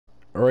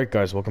Alright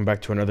guys, welcome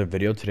back to another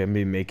video. Today I'm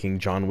going to be making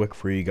John Wick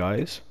for you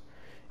guys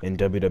in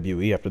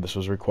WWE after this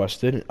was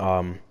requested. If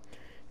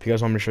you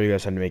guys want me to show you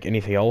guys how to make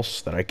anything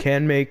else that I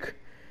can make,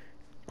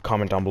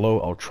 comment down below.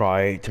 I'll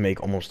try to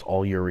make almost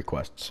all your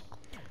requests.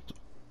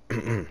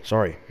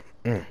 Sorry.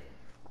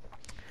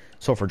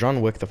 So for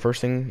John Wick, the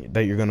first thing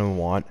that you're going to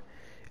want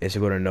is to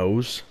go to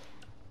nose.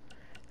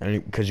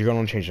 And because you're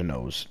going to change the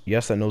nose.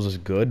 Yes, that nose is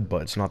good,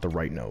 but it's not the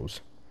right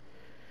nose.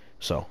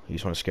 So, you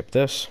just want to skip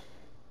this.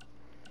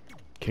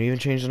 Can you even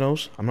change the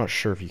nose? I'm not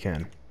sure if you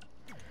can.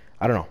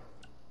 I don't know.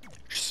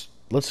 Just,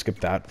 let's skip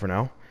that for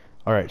now.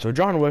 Alright, so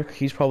John Wick,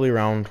 he's probably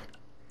around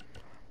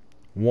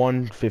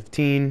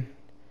 115.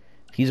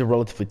 He's a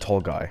relatively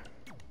tall guy.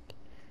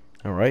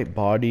 Alright,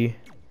 body.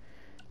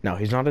 Now,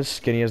 he's not as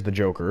skinny as the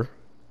Joker.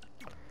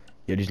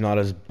 Yet he's not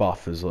as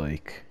buff as,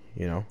 like,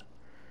 you know.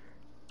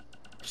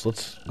 So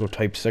let's go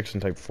type 6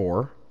 and type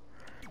 4.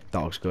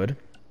 That looks good.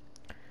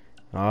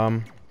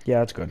 Yeah,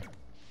 that's good.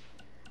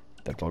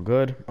 That's all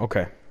good.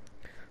 Okay.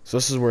 So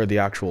this is where the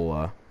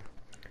actual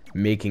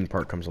making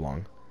part comes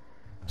along.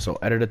 So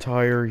edit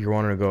attire, you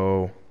want to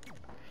go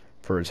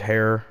for his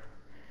hair.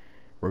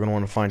 We're going to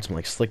want to find some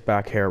like slick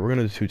back hair. We're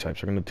going to do two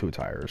types. We're going to do two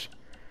attires.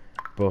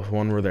 Both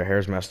one where their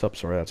hair's messed up.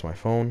 Sorry, that's my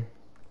phone.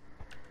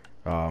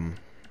 Let's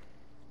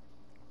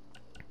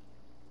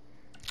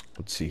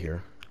see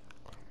here.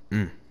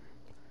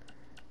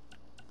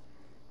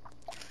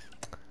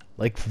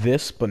 Like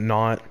this, but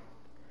not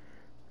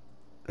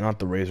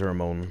the Razor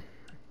Ramon.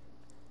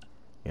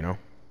 You know?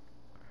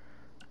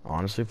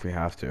 Honestly, if we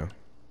have to.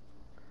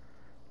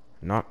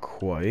 Not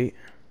quite.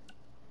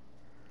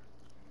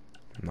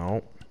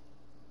 No.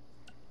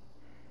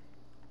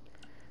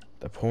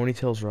 The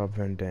ponytail's Rob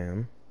Van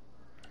Dam.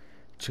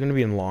 It's gonna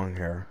be in long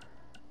hair.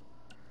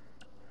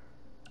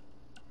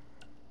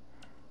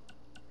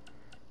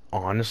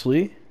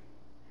 Honestly,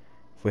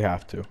 if we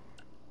have to.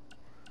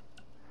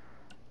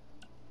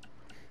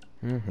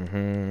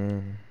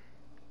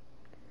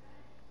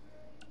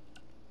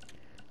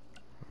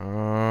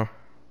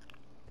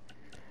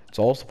 It's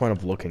also the point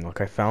of looking.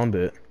 Like, I found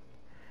it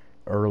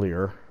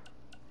earlier.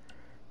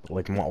 But,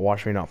 like,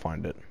 watch me not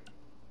find it.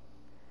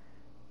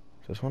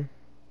 Is this one?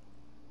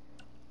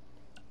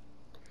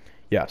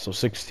 Yeah, so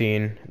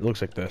 16. It looks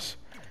like this.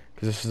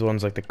 Because this is the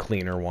one's, like, the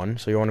cleaner one.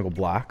 So you want to go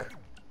black.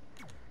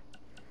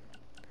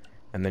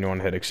 And then you want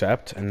to hit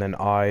accept. And then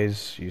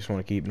eyes, you just want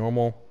to keep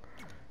normal.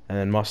 And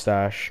then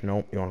mustache,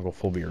 nope, you want to go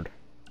full beard.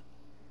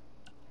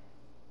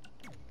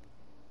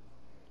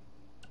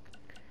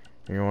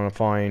 And you want to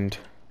find...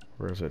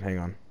 Where is it? Hang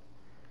on.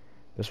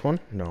 This one?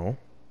 No.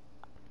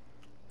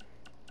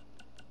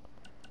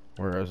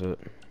 Where is it?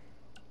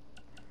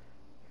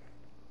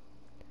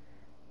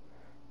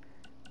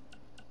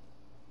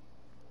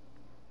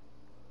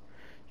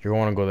 You're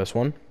going to go this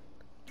one.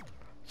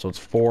 So it's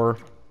 4.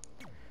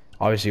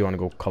 Obviously you want to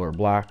go color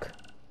black.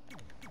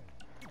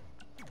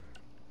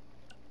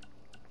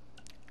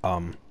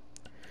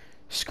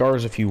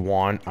 Scars if you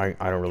want.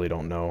 I really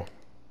don't know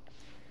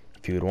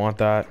if you would want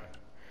that.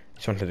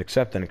 Just want to hit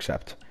accept and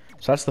accept.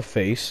 So that's the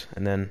face,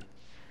 and then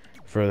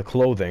for the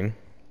clothing,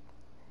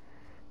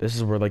 this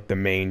is where like the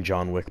main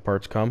John Wick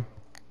parts come.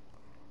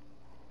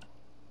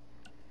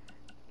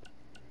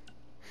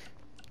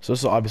 So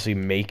this is obviously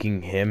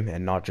making him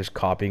and not just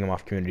copying him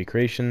off community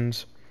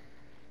creations.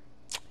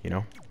 You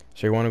know?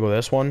 So you want to go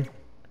this one.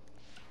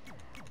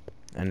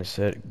 And it's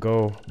it,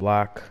 go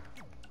black.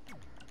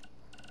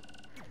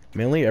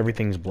 Mainly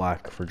everything's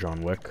black for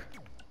John Wick.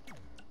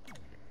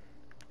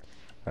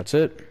 That's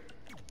it.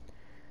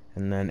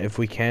 And then if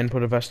we can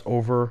put a vest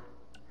over,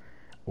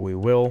 we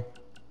will.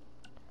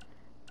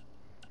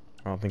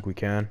 I don't think we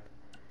can.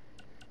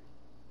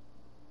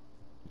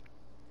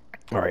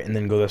 Alright, and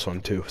then go this one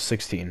too.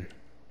 16.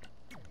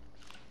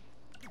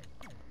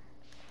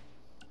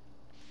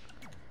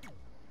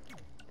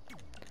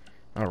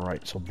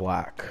 Alright, so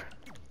black.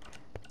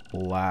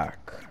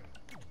 Black.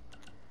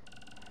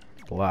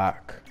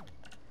 Black.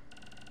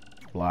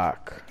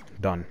 Black.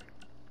 Done.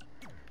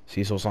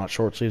 See, so it's not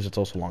short sleeves, it's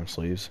also long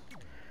sleeves.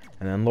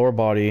 And then lower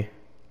body,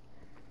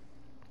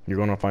 you're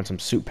going to find some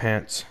suit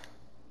pants.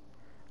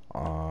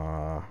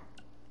 Hang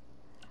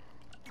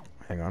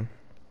on.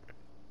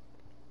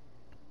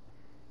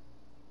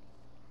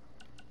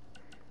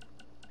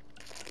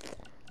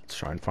 Let's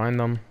try and find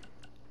them.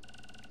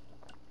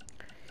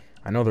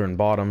 I know they're in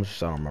bottoms,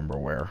 just I don't remember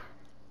where.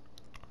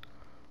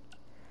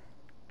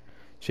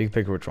 So you can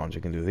pick which ones. You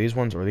can do these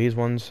ones or these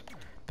ones.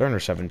 They're under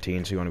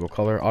 17, so you want to go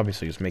color.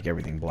 Obviously, just make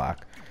everything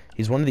black.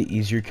 He's one of the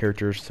easier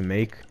characters to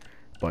make.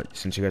 But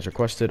since you guys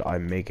requested,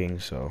 I'm making,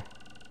 so.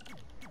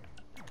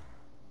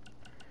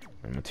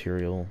 And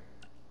material.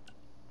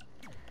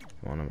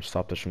 I want to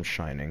stop this from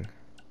shining.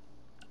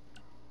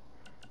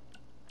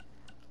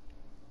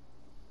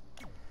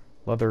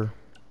 Leather.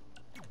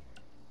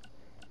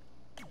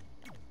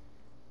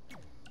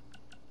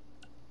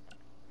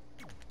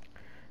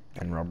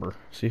 And rubber.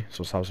 See?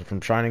 So it stops it from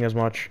shining as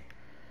much.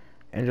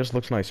 And it just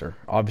looks nicer.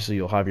 Obviously,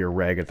 you'll have your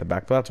rag at the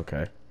back, but that's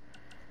okay.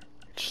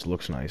 It just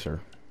looks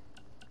nicer.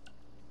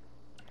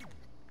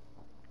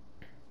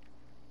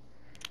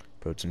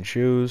 Boots and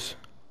shoes.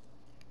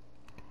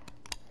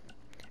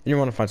 And you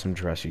want to find some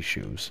dressy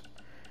shoes,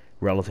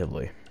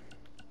 relatively.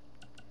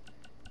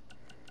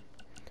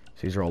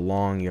 So these are all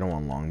long. You don't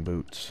want long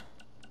boots.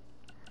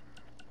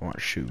 You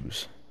want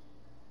shoes.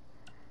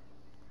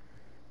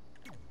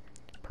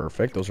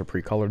 Perfect. Those are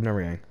pre-colored and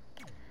everything.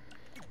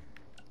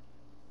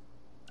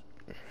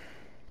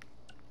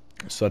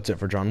 So that's it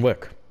for John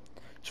Wick.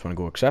 Just want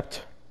to go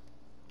accept.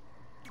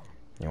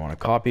 You want to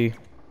copy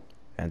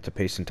and to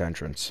paste into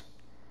entrance.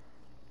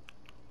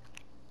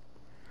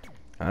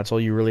 And that's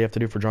all you really have to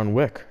do for John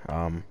Wick.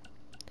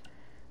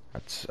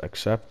 That's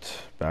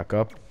accept,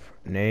 backup,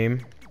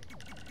 name,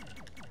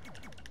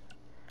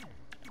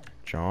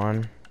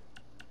 John.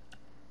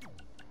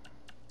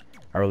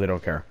 I really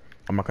don't care.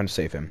 I'm not going to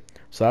save him.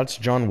 So that's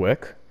John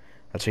Wick.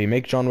 That's how you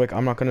make John Wick.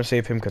 I'm not going to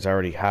save him because I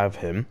already have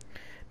him.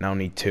 Now I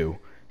need 2.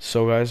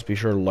 So guys, be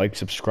sure to like,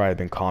 subscribe,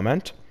 and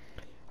comment.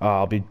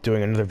 I'll be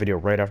doing another video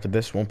right after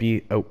this. Won't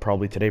be out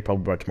probably today,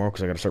 probably by tomorrow,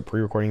 because I got to start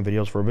pre-recording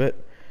videos for a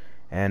bit.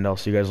 And I'll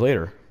see you guys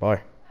later.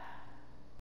 Bye.